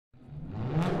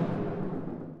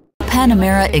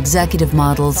Panamera executive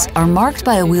models are marked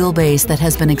by a wheelbase that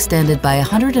has been extended by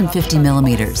 150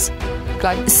 millimeters.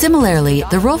 Similarly,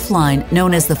 the roofline,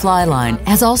 known as the fly line,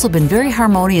 has also been very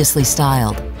harmoniously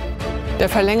styled.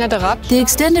 The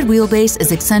extended wheelbase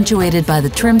is accentuated by the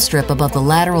trim strip above the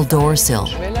lateral door sill.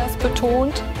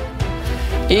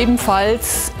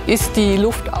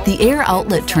 The air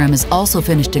outlet trim is also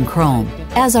finished in chrome,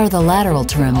 as are the lateral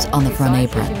trims on the front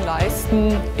apron.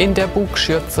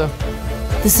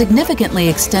 The significantly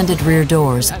extended rear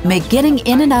doors make getting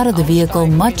in and out of the vehicle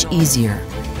much easier.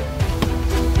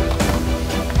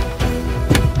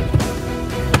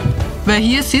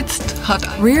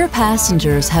 Rear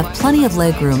passengers have plenty of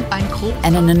legroom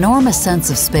and an enormous sense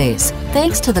of space,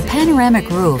 thanks to the panoramic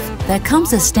roof that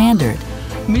comes as standard,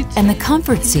 and the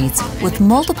comfort seats with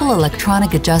multiple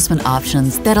electronic adjustment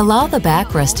options that allow the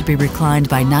backrest to be reclined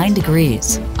by 9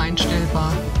 degrees.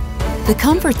 The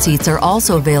comfort seats are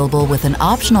also available with an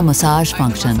optional massage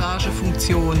function,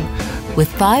 with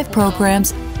 5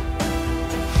 programs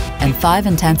and 5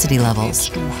 intensity levels.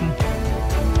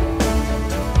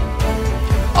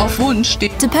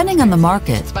 Depending on the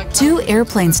market, 2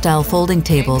 airplane-style folding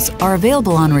tables are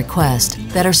available on request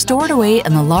that are stored away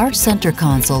in the large center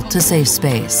console to save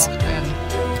space.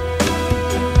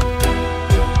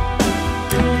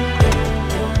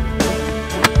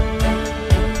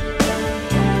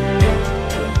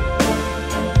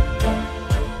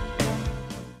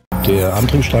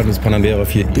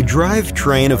 The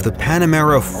drivetrain of the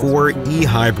Panamera 4e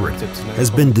Hybrid has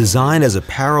been designed as a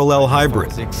parallel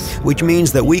hybrid, which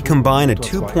means that we combine a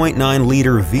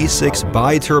 2.9-liter V6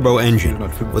 bi-turbo engine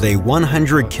with a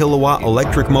 100-kilowatt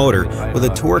electric motor with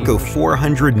a torque of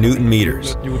 400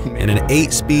 Newton-meters and an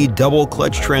 8-speed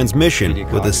double-clutch transmission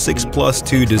with a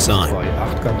 6+2 design.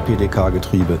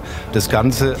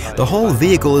 The whole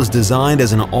vehicle is designed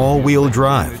as an all-wheel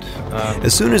drive.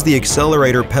 As soon as the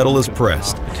accelerator pedal is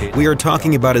pressed, we are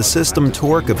talking about a system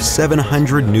torque of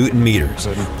 700 Newton-meters,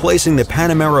 placing the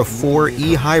Panamera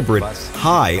 4e Hybrid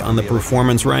high on the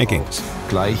performance rankings.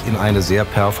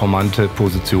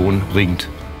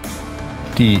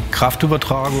 The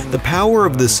power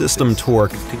of the system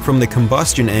torque from the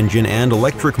combustion engine and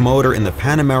electric motor in the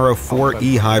Panamera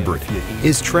 4e Hybrid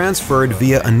is transferred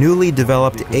via a newly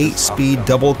developed 8-speed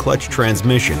double-clutch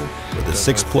transmission with a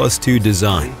 6+2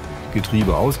 design.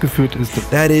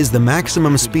 That is, the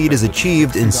maximum speed is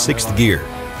achieved in 6th gear.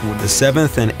 The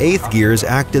 7th and 8th gears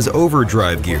act as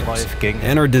overdrive gears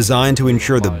and are designed to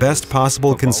ensure the best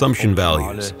possible consumption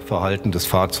values.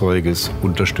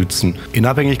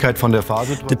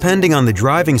 Depending on the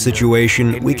driving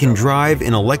situation, we can drive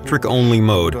in electric-only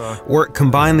mode or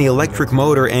combine the electric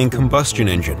motor and combustion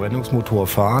engine.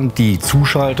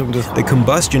 The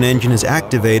combustion engine is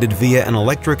activated via an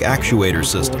electric actuator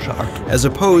system, as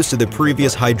opposed to the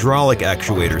previous hydraulic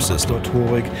actuator system.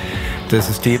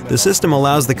 The system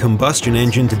allows the combustion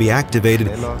engine to be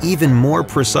activated even more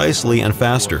precisely and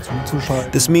faster.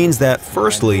 This means that,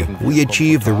 firstly, we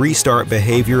achieve the restart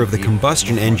behavior of the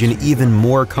combustion engine even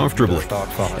more comfortably,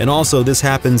 and also this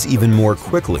happens even more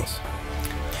quickly.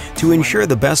 To ensure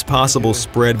the best possible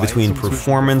spread between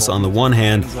performance on the one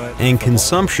hand and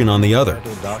consumption on the other,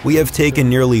 we have taken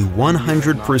nearly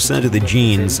 100% of the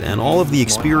genes and all of the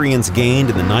experience gained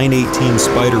in the 918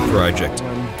 Spider project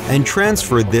and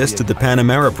transferred this to the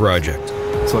Panamera project.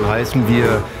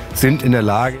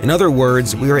 In other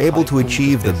words, we are able to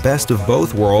achieve the best of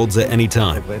both worlds at any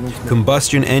time,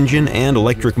 combustion engine and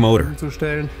electric motor.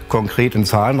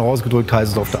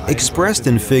 Expressed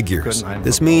in figures,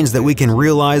 this means that we can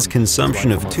realize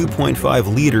consumption of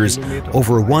 2.5 liters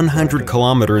over 100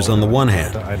 kilometers on the one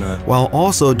hand, while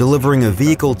also delivering a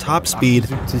vehicle top speed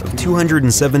of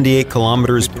 278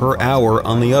 kilometers per hour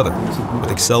on the other,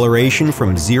 with acceleration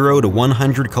from 0 to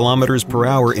 100 kilometers per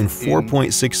hour in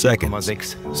 4.6 seconds.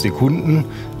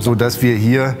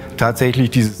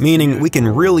 Meaning we can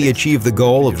really achieve the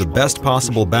goal of the best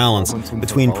possible balance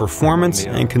between performance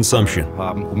and consumption.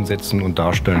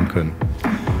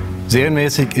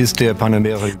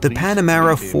 The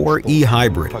Panamera 4e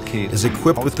Hybrid is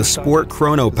equipped with the Sport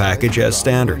Chrono package as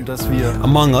standard.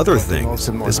 Among other things,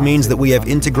 this means that we have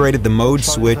integrated the mode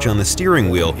switch on the steering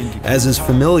wheel as is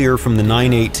familiar from the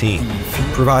 918,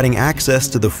 providing access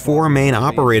to the 4 main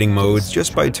operating modes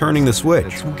just by turning the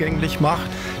switch.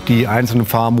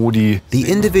 The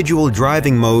individual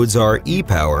driving modes are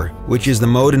e-Power, which is the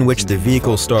mode in which the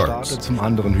vehicle starts,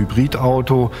 Hybrid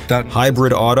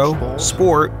Auto,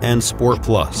 Sport, and Sport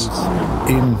Plus.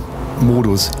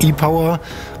 Modus E-Power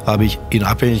habe ich in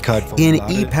Abhängigkeit vom In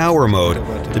e-power mode,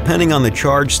 depending on the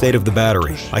charge state of the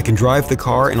battery, I can drive the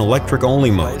car in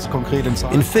electric-only mode.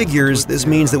 In figures, this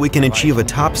means that we can achieve a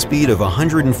top speed of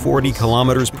 140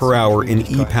 kilometers per hour in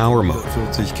e-power mode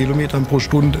 40 Kilometern pro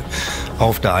Stunde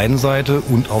auf der einen Seite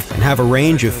und auf and have a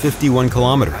range of 51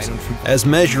 kilometers, as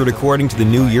measured according to the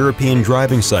new European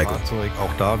driving cycle. Fahrzeug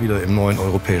auch da wieder im neuen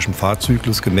europäischen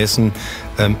Fahrzyklus gemessen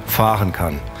fahren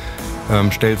kann.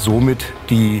 Stellt somit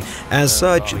die As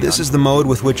such, this is the mode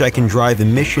with which I can drive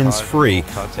emissions-free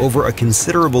over a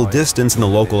considerable distance in the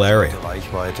local area.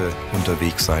 Reichweite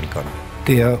unterwegs sein kann.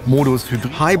 Der Modus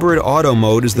Hybrid auto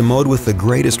mode is the mode with the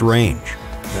greatest range.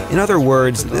 In other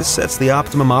words, this sets the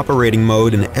optimum operating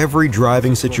mode in every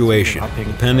driving situation,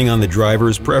 depending on the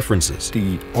driver's preferences.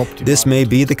 This may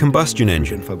be the combustion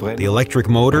engine, the electric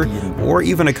motor, or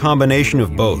even a combination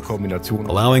of both,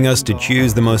 allowing us to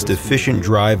choose the most efficient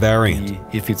drive variant.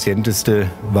 Die effizienteste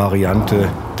Variante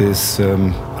des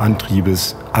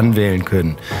Antriebes anwählen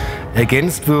können.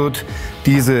 Ergänzt wird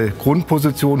diese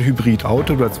Grundposition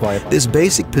Hybrid-Auto über zwei. This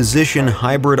basic position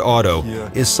hybrid auto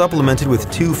is supplemented with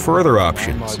two further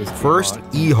options. First,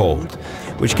 e-hold,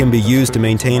 which can be used to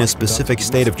maintain a specific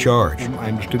state of charge.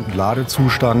 Einen bestimmten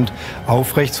Ladezustand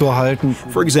aufrechtzuerhalten.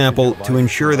 For example, to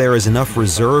ensure there is enough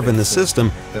reserve in the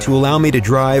system to allow me to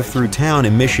drive through town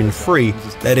emission-free,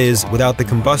 that is, without the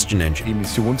combustion engine.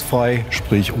 Emissionsfrei,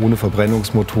 sprich ohne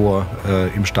Verbrennungsmotor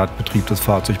im Stadtbetrieb das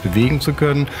Fahrzeug bewegen zu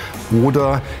können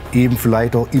oder eben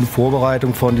vielleicht auch in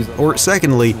Vorbereitung von diesem. Or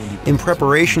secondly, in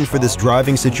preparation for this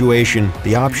driving situation,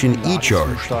 the option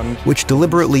e-charge, which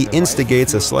deliberately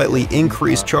instigates a slightly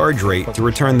increased charge rate to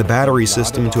return the battery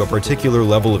system to a particular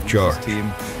level of charge.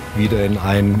 Wieder in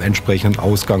einen entsprechenden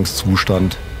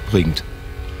Ausgangszustand bringt.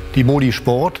 Die Modi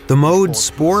Sport. The modes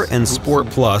Sport and Sport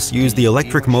Plus use the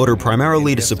electric motor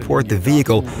primarily to support the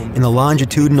vehicle in the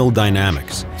longitudinal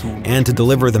dynamics and to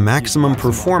deliver the maximum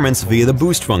performance via the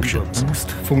boost functions.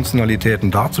 Funktionalitäten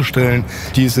darzustellen.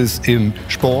 Dieses im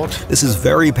Sport. This is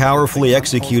very powerfully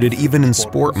executed even in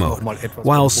Sport mode,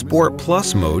 while Sport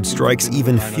Plus mode strikes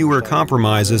even fewer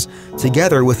compromises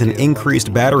together with an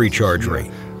increased battery charge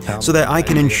rate, so that I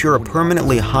can ensure a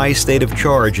permanently high state of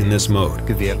charge in this mode,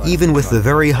 even with the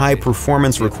very high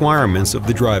performance requirements of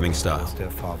the driving style.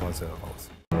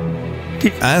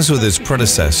 As with its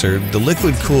predecessor, the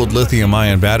liquid-cooled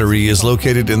lithium-ion battery is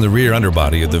located in the rear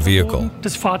underbody of the vehicle. Des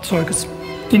Fahrzeuges.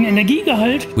 Den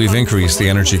Energiegehalt We've increased the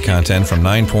energy content from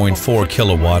 9.4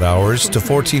 kilowatt-hours to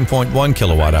 14.1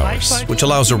 kilowatt-hours, which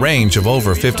allows a range of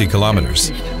over 50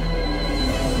 kilometers.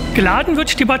 geladen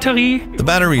wird die Batterie. The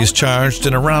battery is charged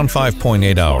in around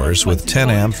 5.8 hours with 10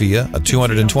 amp via a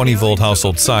 220-volt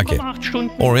household socket,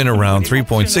 or in around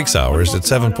 3.6 hours at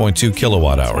 7.2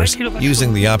 kilowatt-hours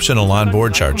using the optional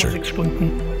onboard charger.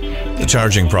 The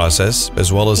charging process,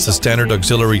 as well as the standard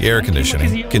auxiliary air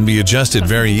conditioning, can be adjusted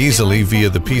very easily via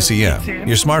the PCM,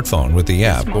 your smartphone with the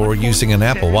app, or using an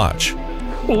Apple Watch.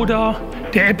 Oder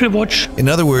der Apple Watch. In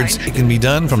other words, it can be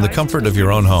done from the comfort of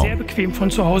your own Sehr home. bequem von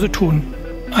zu Hause tun.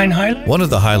 Ein Highlight. One of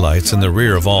the highlights in the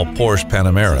rear of all Porsche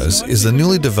Panameras is the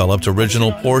newly developed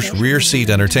original Porsche rear seat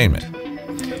entertainment.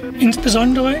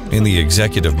 Insbesondere In the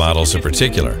executive models in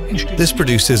particular, this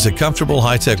produces a comfortable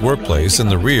high-tech workplace in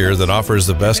the rear that offers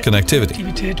the best connectivity.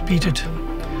 Aktivität bietet.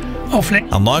 Auf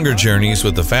On longer journeys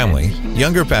with the family,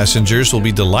 younger passengers will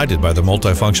be delighted by the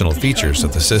multifunctional features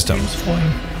of the system.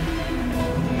 freuen.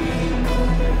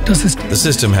 Das ist The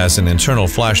system has an internal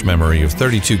flash memory of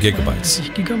 32 gigabytes.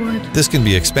 60 GB. This can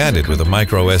be expanded with a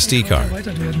micro SD card.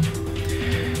 Erweitert werden.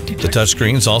 The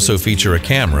touchscreens also feature a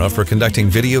camera for conducting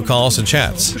video calls and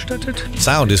chats. Gestattet.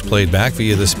 Sound is played back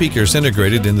via the speakers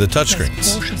integrated into the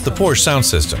touchscreens, the Porsche sound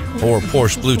system, or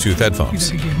Porsche Bluetooth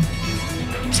headphones. Wiedergegeben.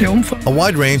 Sehr umfangreich. A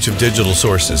wide range of digital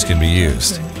sources can be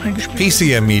used. Eingespielt.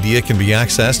 PCM media can be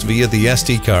accessed via the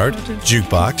SD card,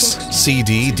 jukebox,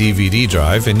 CD, DVD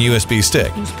drive, and USB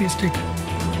stick. USB-Stick.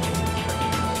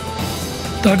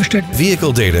 Dargestellt.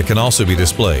 Vehicle data can also be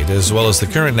displayed, as well as the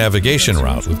current navigation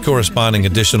route with corresponding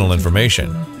additional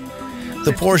information.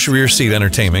 The Porsche rear seat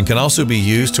entertainment can also be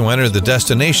used to enter the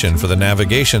destination for the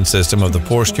navigation system of the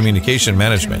Porsche Communication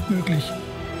Management. Möglich.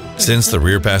 Since the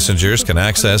rear passengers can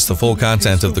access the full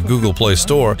content of the Google Play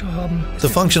Store, the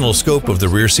functional scope of the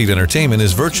rear seat entertainment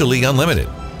is virtually unlimited.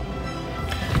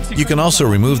 You can also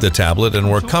remove the tablet and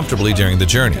work comfortably during the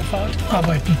journey. Fahrt.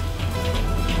 Arbeiten.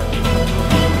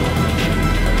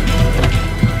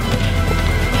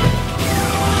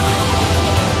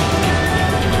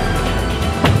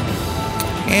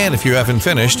 And if you haven't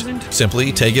finished,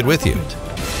 simply take it with you.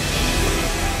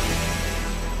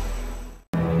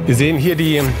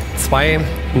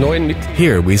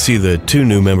 Here we see the two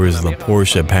new members of the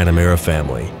Porsche Panamera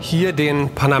family.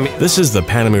 This is the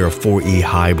Panamera 4e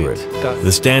Hybrid,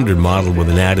 the standard model with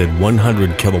an added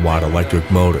 100 kilowatt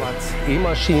electric motor,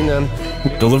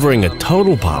 delivering a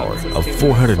total power of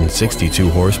 462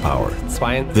 horsepower.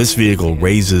 This vehicle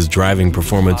raises driving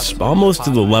performance almost to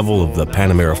the level of the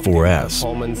Panamera 4S.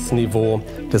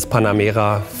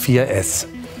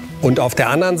 Und auf der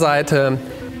anderen Seite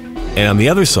And on the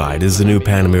other side is the new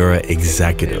Panamera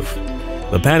Executive.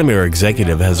 The Panamera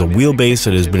Executive has a wheelbase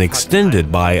that has been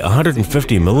extended by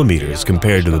 150 millimeters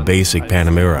compared to the basic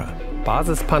Panamera.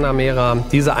 Basis Panamera,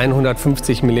 diese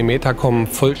 150 mm kommen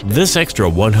voll. This extra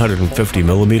 150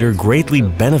 millimeter greatly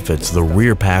benefits the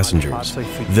rear passengers.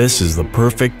 This is the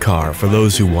perfect car for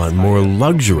those who want more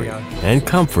luxury and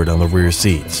comfort on the rear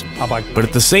seats, but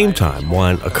at the same time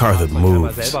want a car that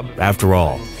moves. After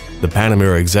all, the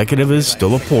Panamera Executive is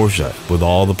still a Porsche with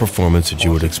all the performance that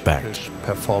you would expect.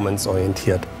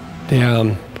 Performance-orientiert.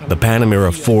 The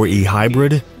Panamera 4e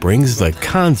Hybrid brings the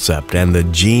concept and the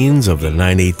genes of the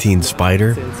 918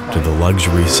 Spider to the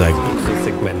luxury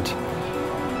segment.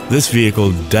 This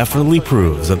vehicle definitely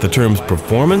proves that the terms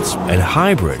performance and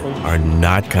hybrid are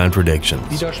not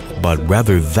contradictions, but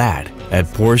rather that at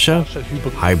Porsche,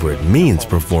 hybrid means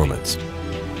performance.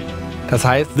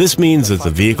 This means that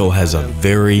the vehicle has a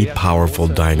very powerful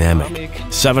dynamic,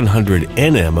 700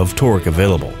 Nm of torque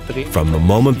available from the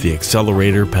moment the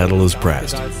accelerator pedal is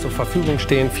pressed.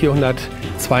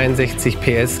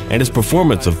 And its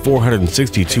performance of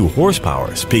 462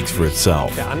 horsepower speaks for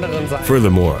itself.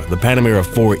 Furthermore, the Panamera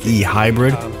 4e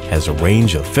Hybrid has a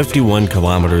range of 51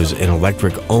 kilometers in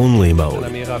electric-only mode.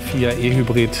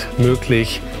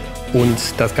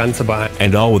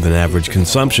 And all with an average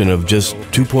consumption of just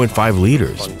 2.5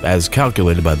 liters, as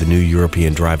calculated by the new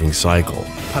European driving cycle.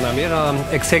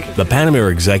 The Panamera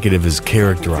Executive is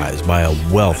characterized by a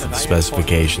wealth of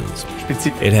specifications.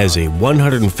 It has a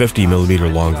 150 millimeter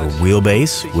longer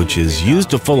wheelbase, which is used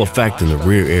to full effect in the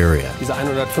rear area.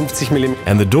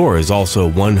 And the door is also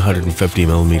 150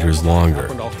 millimeters longer.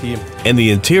 In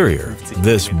the interior,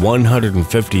 this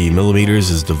 150 millimeters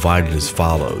is divided as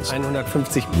follows.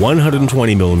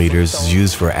 120 millimeters is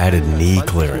used for added knee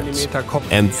clearance,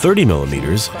 and 30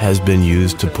 millimeters has been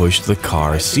used to push the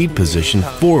car seat position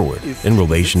forward in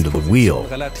relation to the wheel,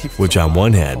 which on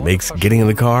one hand makes getting in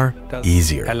the car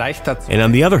easier, and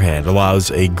on the other hand allows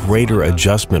a greater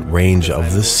adjustment range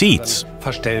of the seats.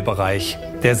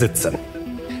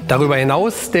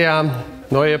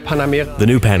 The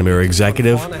new Panamera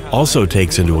Executive also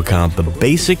takes into account the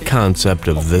basic concept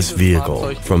of this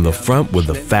vehicle, from the front with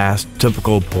the fast,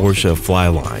 typical Porsche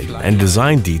flyline and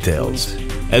design details,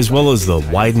 as well as the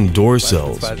widened door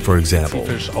sills, for example,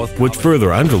 which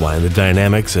further underline the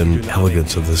dynamics and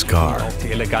elegance of this car.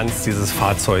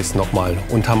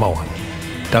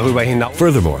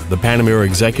 Furthermore, the Panamera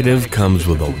Executive comes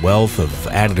with a wealth of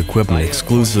added equipment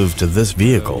exclusive to this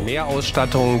vehicle,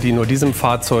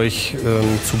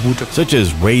 such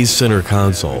as raised center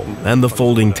console and the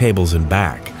folding tables in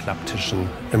back.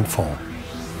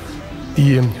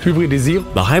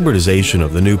 The hybridization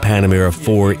of the new Panamera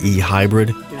 4e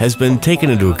Hybrid has been taken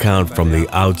into account from the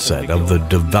outset of the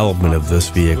development of this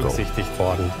vehicle.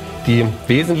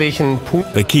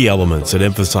 The key elements that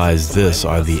emphasize this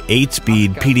are the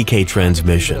 8-speed PDK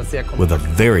transmission with a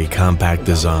very compact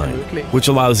design, which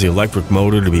allows the electric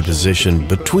motor to be positioned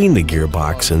between the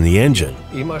gearbox and the engine.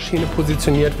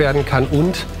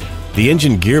 The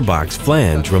engine gearbox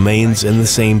flange remains in the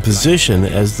same position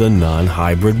as the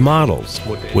non-hybrid models,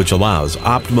 which allows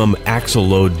optimum axle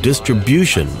load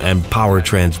distribution and power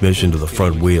transmission to the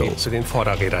front wheels.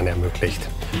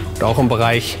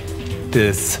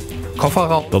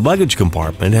 The luggage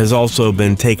compartment has also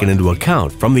been taken into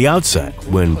account from the outset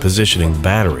when positioning the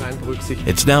battery.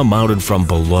 It's now mounted from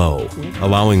below,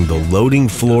 allowing the loading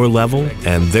floor level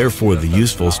and therefore the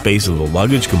useful space of the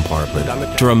luggage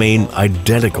compartment to remain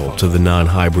identical to the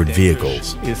non-hybrid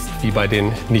vehicles.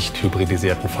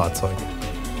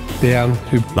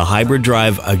 The hybrid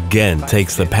drive again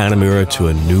takes the Panamera to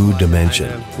a new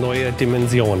dimension.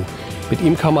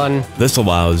 This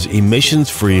allows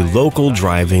emissions-free local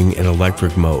driving in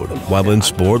electric mode, while in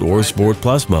Sport or Sport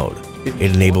Plus mode.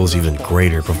 It enables even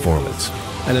greater performance.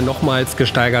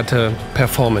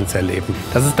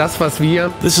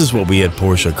 This is what we at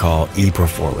Porsche call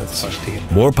e-performance.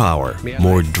 More power,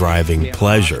 more driving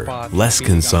pleasure, less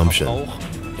consumption.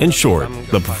 In short,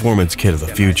 the performance kit of the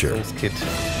future.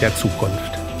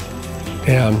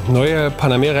 Der neue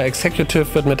Panamera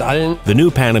Executive wird mit allen. The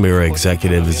new Panamera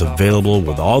Executive is available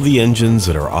with all the engines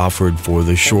that are offered for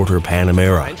the shorter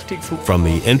Panamera. From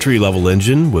the entry-level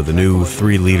engine with a new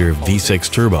 3-liter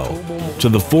V6 turbo, to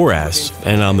the 4S,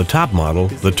 and on the top model,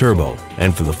 the turbo.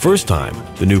 And for the first time,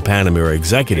 the new Panamera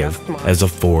Executive as a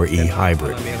 4E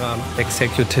hybrid. Panamera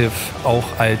Executive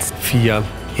auch als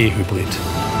 4E-Hybrid.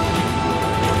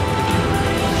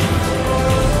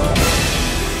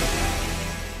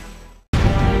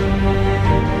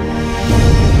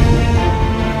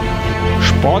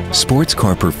 Sports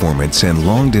car performance and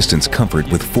long-distance comfort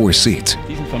with 4 seats.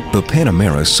 The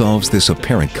Panamera solves this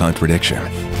apparent contradiction.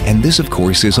 And this, of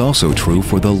course, is also true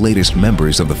for the latest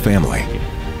members of the family.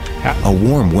 A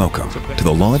warm welcome to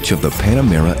the launch of the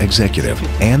Panamera Executive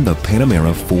and the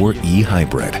Panamera 4E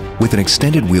Hybrid with an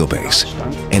extended wheelbase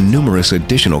and numerous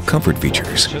additional comfort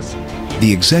features.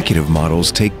 The executive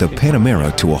models take the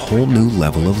Panamera to a whole new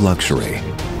level of luxury.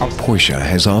 Porsche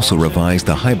has also revised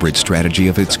the hybrid strategy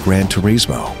of its Gran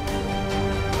Turismo.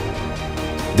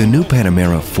 The new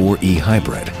Panamera 4E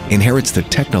Hybrid inherits the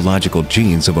technological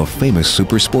genes of a famous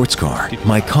super sports car.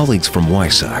 My colleagues from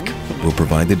Weissach will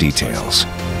provide the details.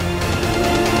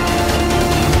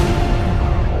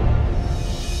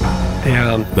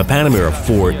 The Panamera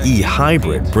 4E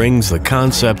Hybrid brings the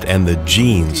concept and the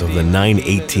genes of the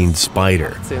 918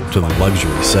 Spider to the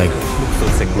luxury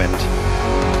segment.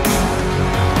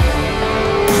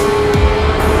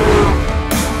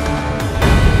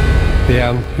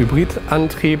 Der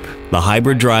Hybridantrieb. The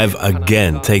hybrid drive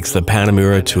again takes the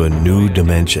Panamera to a new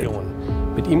dimension.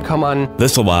 Mit ihm kann man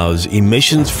This allows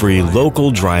emissions-free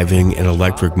local driving in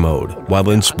electric mode, while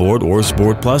in Sport or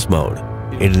Sport Plus mode.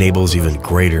 It enables even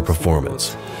greater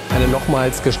performance. eine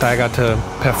nochmals gesteigerte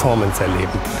Performance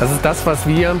erleben. Das ist das, was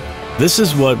wir. This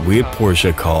is what we at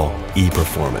Porsche call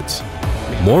e-performance.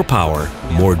 More power,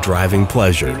 more driving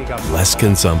pleasure, less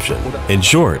consumption. In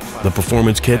short, the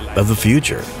performance kit of the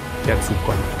future. Der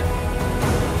Zukunft.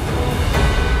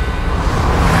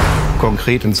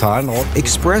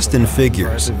 Expressed in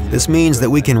figures, this means that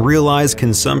we can realize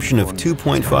consumption of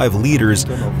 2.5 liters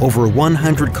over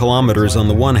 100 kilometers on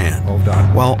the one hand,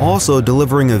 while also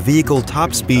delivering a vehicle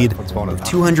top speed of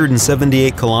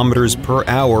 278 kilometers per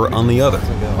hour on the other,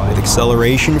 with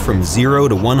acceleration from 0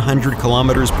 to 100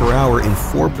 kilometers per hour in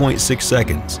 4.6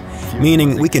 seconds.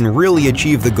 Meaning we can really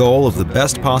achieve the goal of the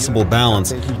best possible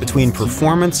balance between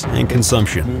performance and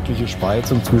consumption. Mögliche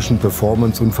Spreizung zwischen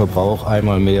Performance und Verbrauch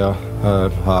einmal mehr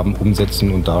haben,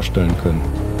 umsetzen und darstellen können.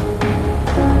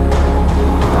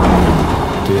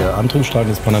 Der Antriebsstrang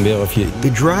des Panamera 4E. The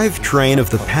drivetrain of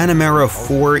the Panamera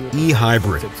 4E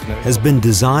Hybrid has been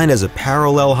designed as a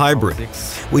parallel hybrid,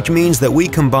 which means that we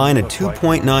combine a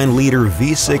 2.9-liter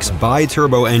V6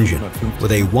 bi-turbo engine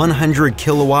with a 100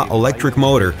 kilowatt electric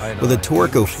motor with a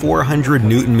torque of 400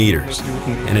 Newton meters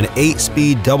and an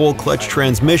 8-speed double-clutch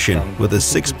transmission with a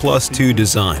 6+2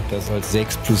 design. Das als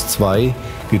 6+2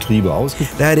 Getriebe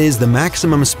ausgeführt. That is, the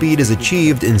maximum speed is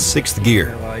achieved in 6th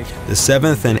gear. The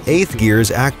 7th and 8th gears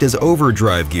act as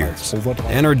overdrive gears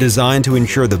and are designed to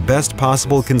ensure the best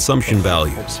possible consumption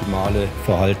values. Optimale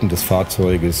Verhalten des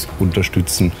Fahrzeuges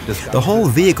unterstützen. The whole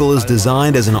vehicle is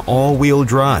designed as an all-wheel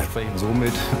drive.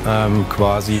 Somit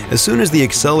quasi As soon as the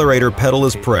accelerator pedal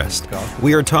is pressed,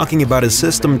 we are talking about a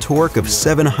system torque of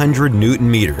 700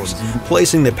 Newton meters,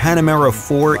 placing the Panamera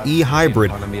 4E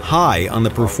Hybrid high on the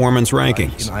performance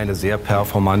rankings. in eine sehr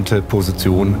performante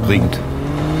Position bringt.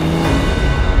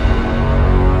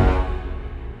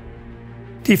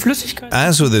 Die Flüssigkeit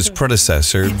As with its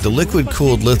predecessor, the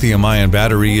liquid-cooled lithium-ion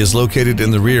battery is located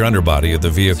in the rear underbody of the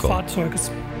des vehicle. Fahrzeuges.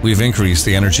 We've increased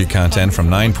the energy content from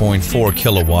 9.4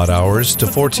 kilowatt-hours to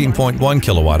 14.1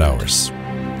 kilowatt-hours.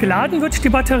 Geladen wird die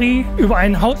Batterie über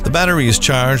einen The battery is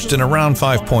charged in around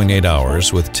 5.8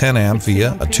 hours with 10 amp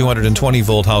via a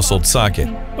 220-volt household socket,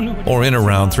 or in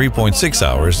around 3.6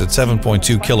 hours at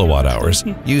 7.2 kilowatt-hours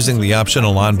using the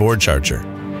optional onboard charger.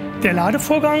 Der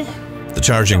Ladevorgang. The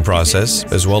charging process,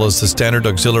 as well as the standard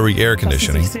auxiliary air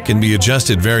conditioning, can be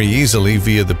adjusted very easily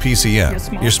via the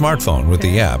PCM, your smartphone with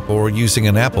the app, or using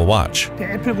an Apple Watch.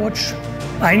 Der Apple Watch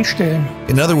einstellen.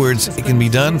 In other words, it can be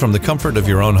done from the comfort of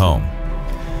your own home.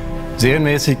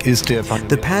 Serienmäßig ist der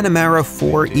The Panamera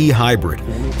 4E Hybrid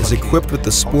is equipped with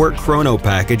the Sport Chrono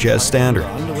package as standard.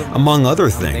 Among other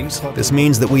things, this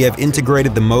means that we have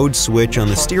integrated the mode switch on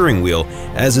the steering wheel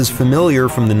as is familiar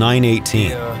from the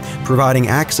 918, providing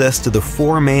access to the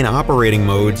 4 main operating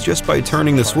modes just by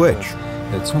turning the switch.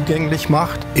 zugänglich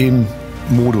macht im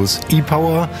Modus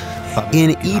E-Power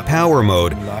In e-power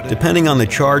mode, depending on the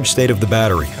charge state of the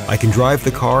battery, I can drive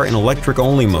the car in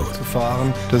electric-only mode.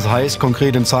 Das heißt,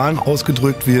 konkret in Zahlen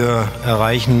ausgedrückt, wir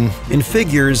erreichen. In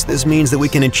figures, this means that we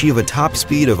can achieve a top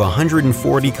speed of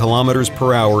 140 kilometers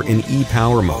per hour in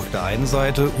e-power mode. Auf der einen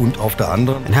Seite und auf der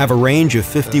anderen. And have a range of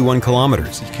 51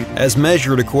 kilometers, as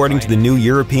measured according to the new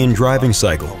European driving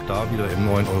cycle. Auch da wieder im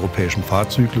neuen europäischen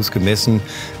Fahrzyklus gemessen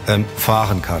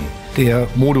fahren kann. Der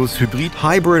Modus Hybrid.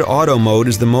 Hybrid auto mode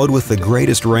is the mode with the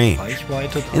greatest range.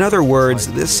 In other words,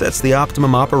 this sets the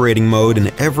optimum operating mode in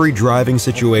every driving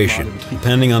situation,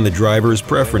 depending on the driver's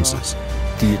preferences.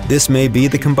 This may be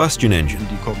the combustion engine,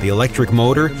 the electric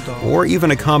motor, or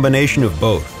even a combination of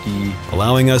both,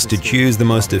 allowing us to choose the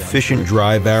most efficient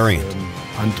drive variant.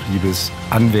 Antriebes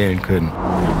anwählen können.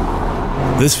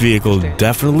 This vehicle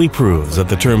definitely proves that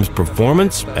the terms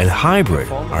performance and hybrid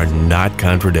are not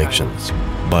contradictions,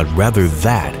 but rather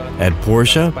that at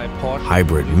Porsche,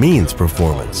 hybrid means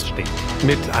performance.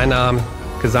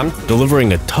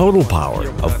 Delivering a total power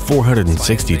of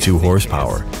 462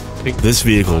 horsepower, this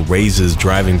vehicle raises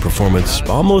driving performance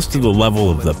almost to the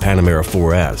level of the Panamera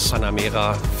 4S.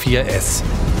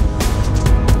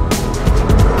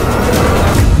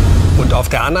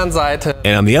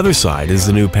 And on the other side is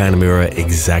the new Panamera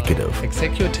Executive.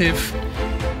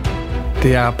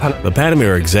 The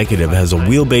Panamera Executive has a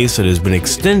wheelbase that has been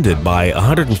extended by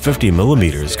 150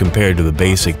 millimeters compared to the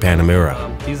basic Panamera.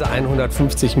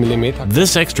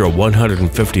 This extra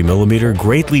 150 millimeter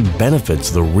greatly benefits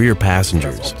the rear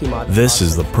passengers. This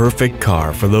is the perfect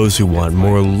car for those who want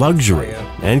more luxury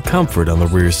and comfort on the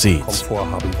rear seats.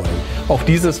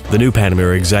 The new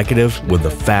Panamera Executive with the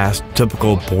fast,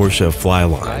 typical Porsche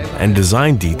flyline and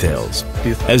design details,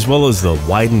 as well as the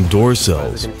widened door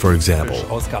sills, for example,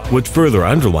 which further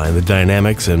underline the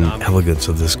dynamics and elegance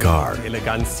of this car.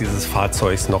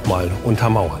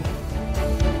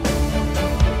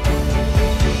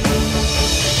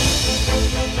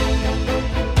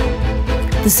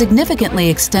 The significantly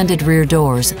extended rear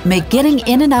doors make getting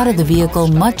in and out of the vehicle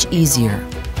much easier.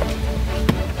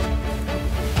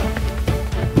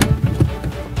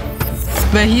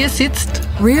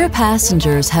 Rear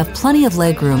passengers have plenty of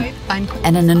legroom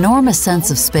and an enormous sense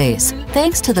of space,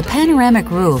 thanks to the panoramic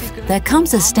roof that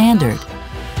comes as standard,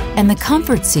 and the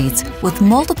comfort seats with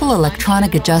multiple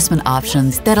electronic adjustment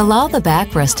options that allow the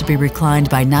backrest to be reclined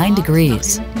by 9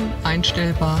 degrees.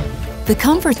 The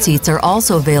comfort seats are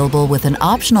also available with an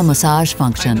optional massage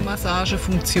function,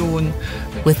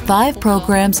 with 5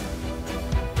 programs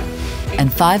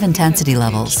and 5 intensity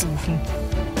levels.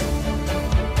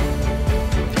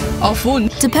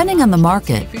 Depending on the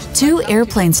market, 2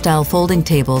 airplane-style folding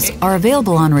tables are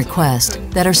available on request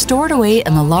that are stored away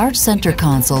in the large center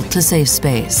console to save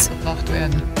space.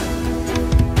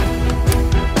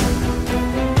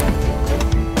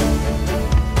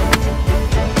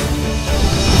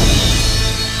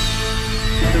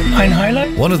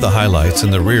 One of the highlights in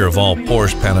the rear of all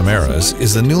Porsche Panameras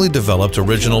is the newly developed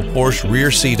original Porsche rear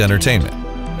seat entertainment.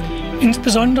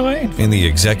 In the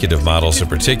executive models in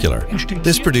particular,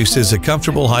 this produces a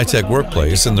comfortable high-tech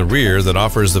workplace in the rear that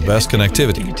offers the best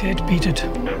connectivity.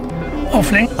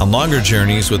 On longer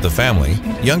journeys with the family,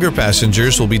 younger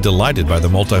passengers will be delighted by the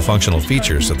multifunctional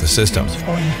features of the system.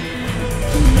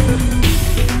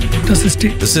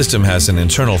 The system has an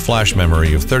internal flash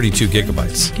memory of 32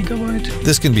 gigabytes.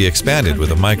 This can be expanded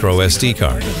with a micro SD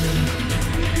card.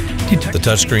 The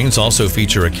touchscreens also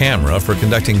feature a camera for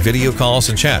conducting video calls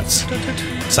and chats.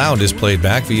 Sound is played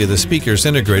back via the speakers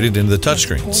integrated into the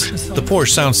touchscreens, the Porsche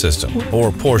sound system,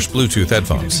 or Porsche Bluetooth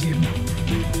headphones.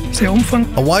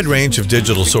 A wide range of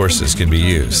digital sources can be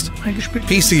used.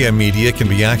 PCM media can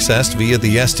be accessed via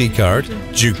the SD card,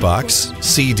 jukebox,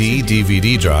 CD,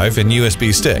 DVD drive, and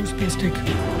USB stick.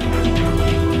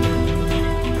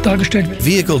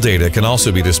 Vehicle data can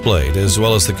also be displayed, as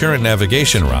well as the current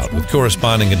navigation route with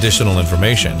corresponding additional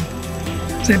information.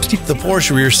 The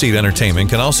Porsche rear seat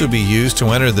entertainment can also be used to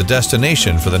enter the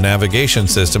destination for the navigation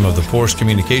system of the Porsche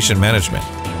Communication Management.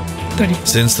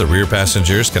 Since the rear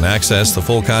passengers can access the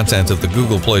full content of the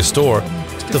Google Play Store,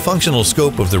 the functional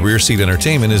scope of the rear seat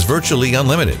entertainment is virtually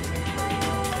unlimited.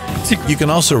 You can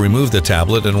also remove the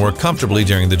tablet and work comfortably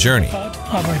during the journey.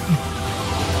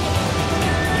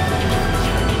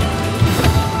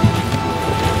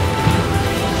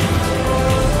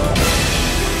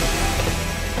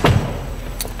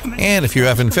 And if you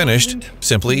haven't finished,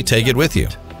 simply take it with you.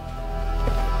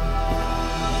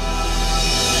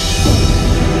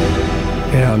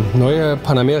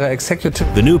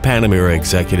 The new Panamera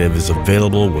Executive is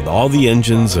available with all the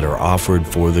engines that are offered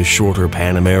for the shorter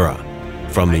Panamera.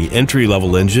 From the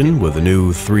entry-level engine with a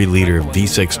new 3-liter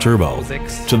V6 turbo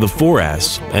to the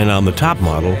 4S and on the top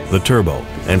model, the turbo.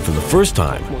 And for the first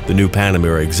time, the new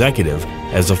Panamera Executive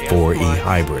as a 4E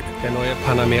hybrid. Der neue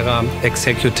Panamera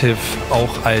Executive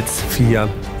auch als 4E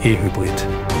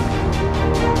Hybrid.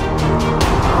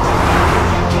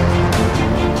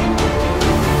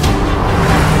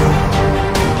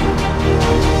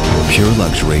 Pure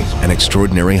luxury and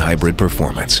extraordinary hybrid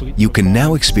performance. You can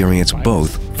now experience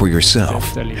both for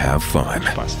yourself. Have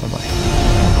fun.